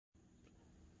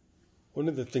One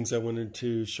of the things I wanted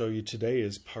to show you today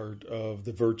is part of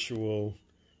the virtual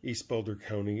East Boulder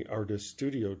County Artists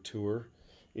Studio Tour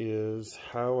is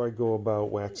how I go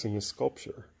about waxing a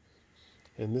sculpture.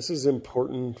 And this is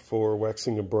important for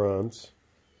waxing a bronze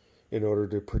in order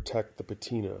to protect the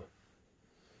patina.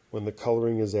 When the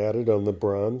coloring is added on the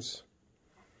bronze,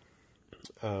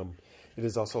 it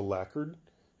is also lacquered,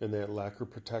 and that lacquer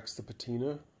protects the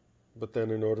patina. But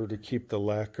then in order to keep the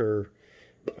lacquer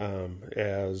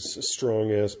as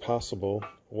strong as possible,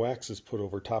 wax is put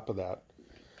over top of that.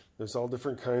 There's all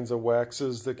different kinds of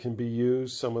waxes that can be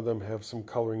used. Some of them have some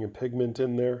coloring and pigment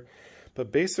in there.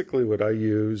 But basically what I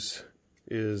use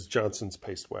is Johnson's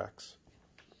paste wax.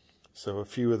 So a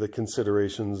few of the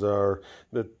considerations are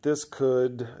that this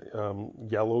could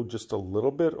yellow just a little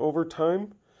bit over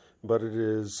time, but it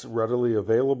is readily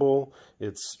available,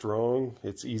 it's strong,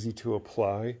 it's easy to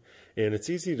apply, and it's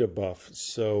easy to buff.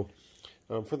 So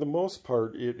for the most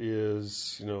part, it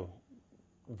is,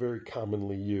 very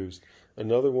commonly used.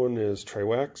 Another one is tray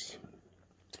wax.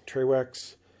 Tray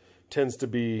wax tends to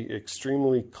be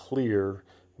extremely clear,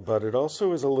 but it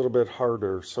also is a little bit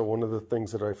harder. So one of the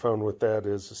things that I found with that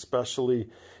is, especially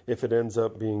if it ends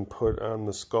up being put on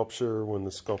the sculpture when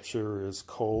the sculpture is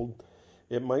cold,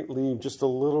 it might leave just a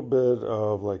little bit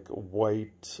of like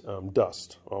white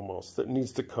dust almost that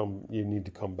needs to come, you need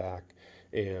to come back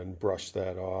and brush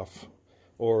that off,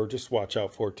 or just watch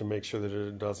out for it to make sure that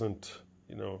it doesn't,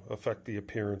 affect the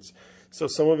appearance. So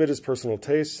some of it is personal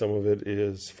taste, some of it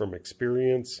is from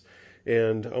experience,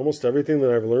 and almost everything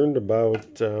that I've learned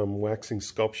about waxing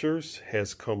sculptures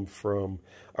has come from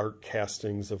Art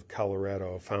Castings of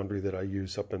Colorado, a foundry that I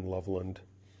use up in Loveland.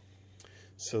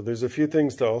 So there's a few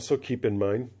things to also keep in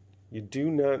mind. You do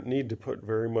not need to put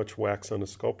very much wax on a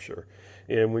sculpture.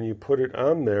 And when you put it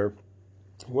on there,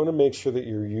 you want to make sure that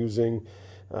you're using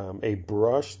a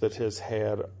brush that has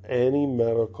had any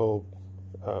metal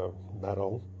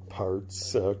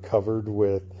parts covered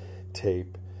with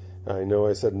tape. I know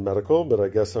I said medical, but I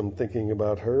guess I'm thinking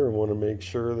about her and want to make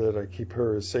sure that I keep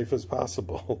her as safe as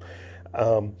possible.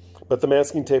 But the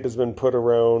masking tape has been put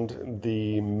around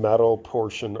the metal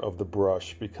portion of the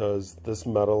brush because this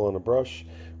metal on a brush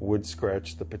would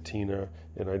scratch the patina,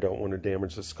 and I don't want to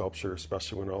damage the sculpture,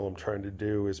 especially when all I'm trying to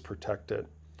do is protect it.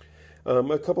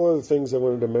 A couple other things I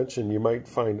wanted to mention. You might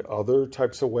find other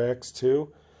types of wax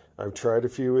too. I've tried a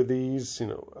few of these,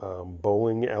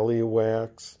 bowling alley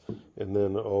wax, and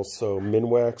then also min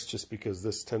wax, just because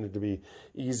this tended to be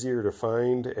easier to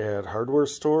find at hardware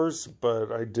stores,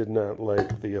 but I did not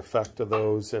like the effect of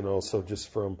those, and also just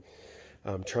from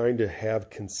trying to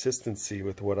have consistency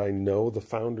with what I know the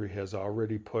foundry has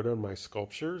already put on my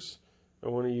sculptures. I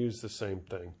want to use the same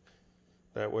thing.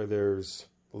 That way there's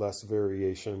less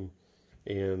variation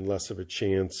and less of a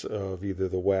chance of either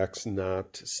the wax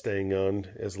not staying on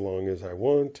as long as I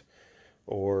want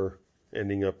or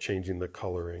ending up changing the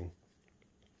coloring.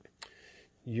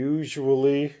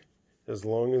 Usually, as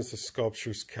long as the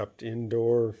sculpture's kept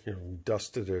indoor,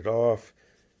 dusted it off,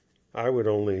 I would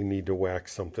only need to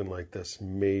wax something like this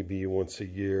maybe once a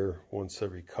year, once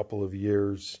every couple of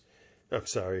years. I'm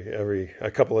sorry, a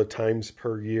couple of times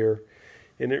per year.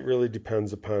 And it really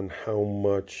depends upon how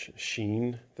much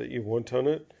sheen that you want on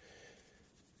it.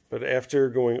 But after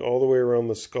going all the way around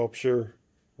the sculpture,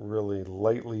 really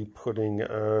lightly putting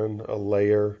on a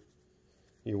layer,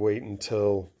 you wait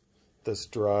until this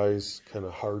dries, kind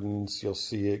of hardens. You'll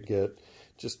see it get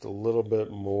just a little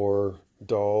bit more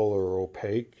dull or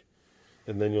opaque.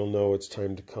 And then you'll know it's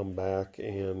time to come back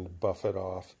and buff it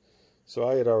off. So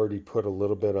I had already put a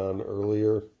little bit on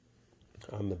earlier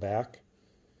on the back.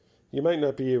 You might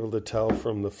not be able to tell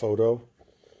from the photo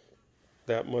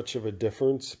that much of a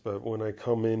difference, but when I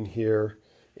come in here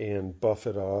and buff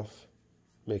it off,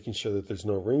 making sure that there's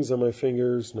no rings on my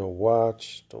fingers, no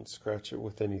watch, don't scratch it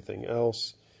with anything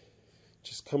else,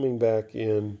 just coming back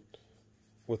in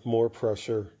with more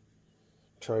pressure,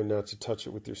 trying not to touch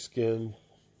it with your skin,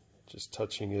 just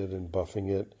touching it and buffing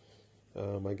it,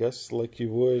 I guess like you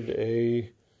would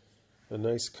a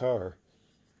nice car.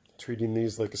 Treating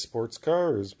these like a sports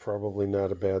car is probably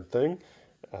not a bad thing.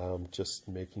 Just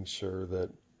making sure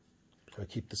that I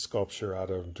keep the sculpture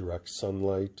out of direct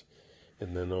sunlight,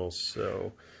 and then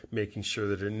also making sure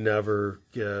that it never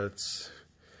gets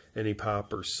any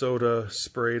pop or soda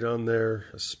sprayed on there,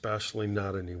 especially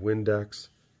not any Windex,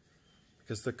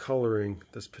 because the coloring,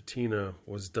 this patina,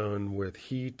 was done with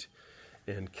heat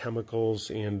and chemicals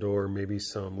and or maybe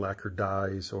some lacquer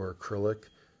dyes or acrylic.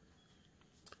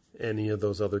 Any of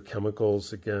those other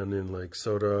chemicals, again, in like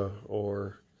soda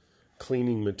or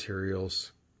cleaning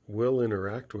materials, will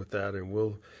interact with that and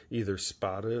will either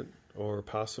spot it or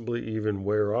possibly even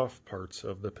wear off parts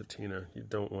of the patina. You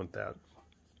don't want that.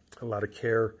 A lot of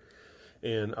care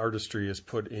and artistry is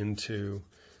put into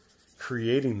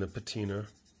creating the patina.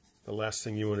 The last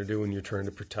thing you want to do when you're trying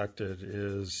to protect it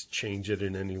is change it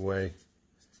in any way.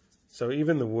 So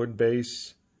even the wood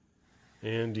base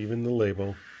and even the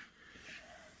label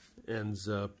ends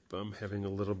up having a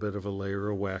little bit of a layer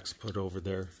of wax put over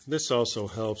there. This also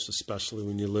helps, especially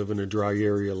when you live in a dry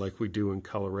area like we do in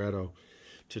Colorado,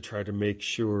 to try to make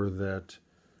sure that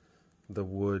the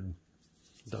wood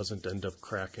doesn't end up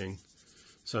cracking.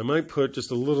 So I might put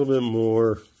just a little bit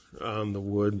more on the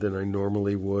wood than I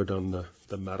normally would on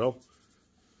the metal,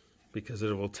 because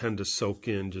it will tend to soak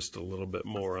in just a little bit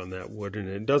more on that wood, and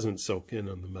it doesn't soak in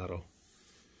on the metal.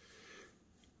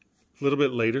 A little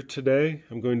bit later today,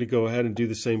 I'm going to go ahead and do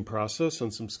the same process on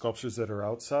some sculptures that are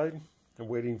outside. I'm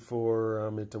waiting for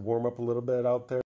it to warm up a little bit out there.